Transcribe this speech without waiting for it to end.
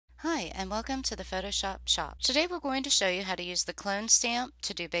Hi, and welcome to the Photoshop shop. Today we're going to show you how to use the clone stamp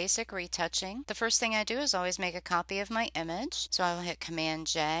to do basic retouching. The first thing I do is always make a copy of my image. So I will hit Command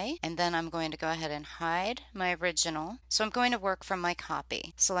J, and then I'm going to go ahead and hide my original. So I'm going to work from my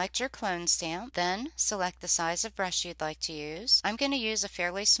copy. Select your clone stamp, then select the size of brush you'd like to use. I'm going to use a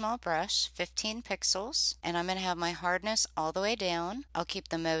fairly small brush, 15 pixels, and I'm going to have my hardness all the way down. I'll keep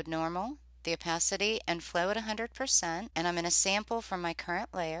the mode normal, the opacity and flow at 100%, and I'm going to sample from my current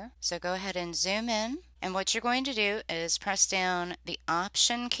layer. So go ahead and zoom in, and what you're going to do is press down the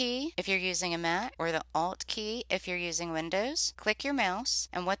Option key if you're using a Mac or the Alt key if you're using Windows. Click your mouse,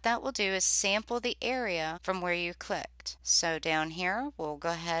 and what that will do is sample the area from where you clicked. So down here we'll go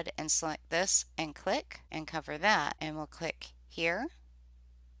ahead and select this and click and cover that, and we'll click here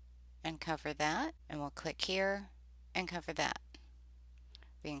and cover that, and we'll click here and cover that.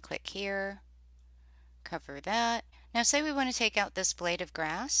 We can click here, cover that. Now say we want to take out this blade of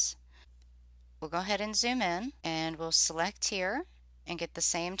grass. We'll go ahead and zoom in, and we'll select here and get the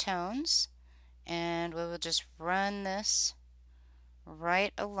same tones, and we will just run this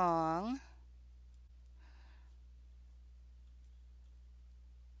right along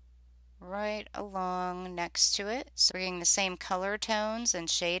next to it. So we're getting the same color tones and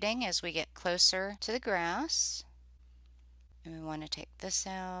shading as we get closer to the grass. And we want to take this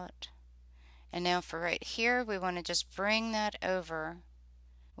out. And now for right here, we want to just bring that over.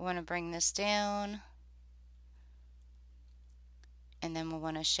 We want to bring this down, and then we'll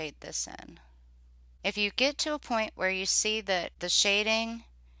want to shade this in. If you get to a point where you see that the shading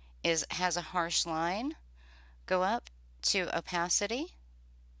has a harsh line, go up to opacity,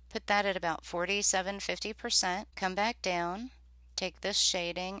 put that at about 47–50%, come back down, take this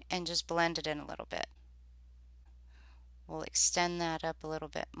shading and just blend it in a little bit. We'll extend that up a little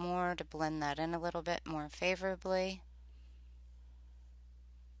bit more to blend that in a little bit more favorably.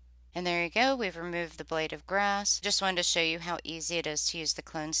 And there you go, we've removed the blade of grass. Just wanted to show you how easy it is to use the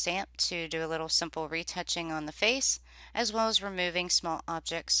clone stamp to do a little simple retouching on the face, as well as removing small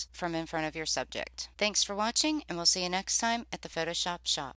objects from in front of your subject. Thanks for watching, and we'll see you next time at the Photoshop shop.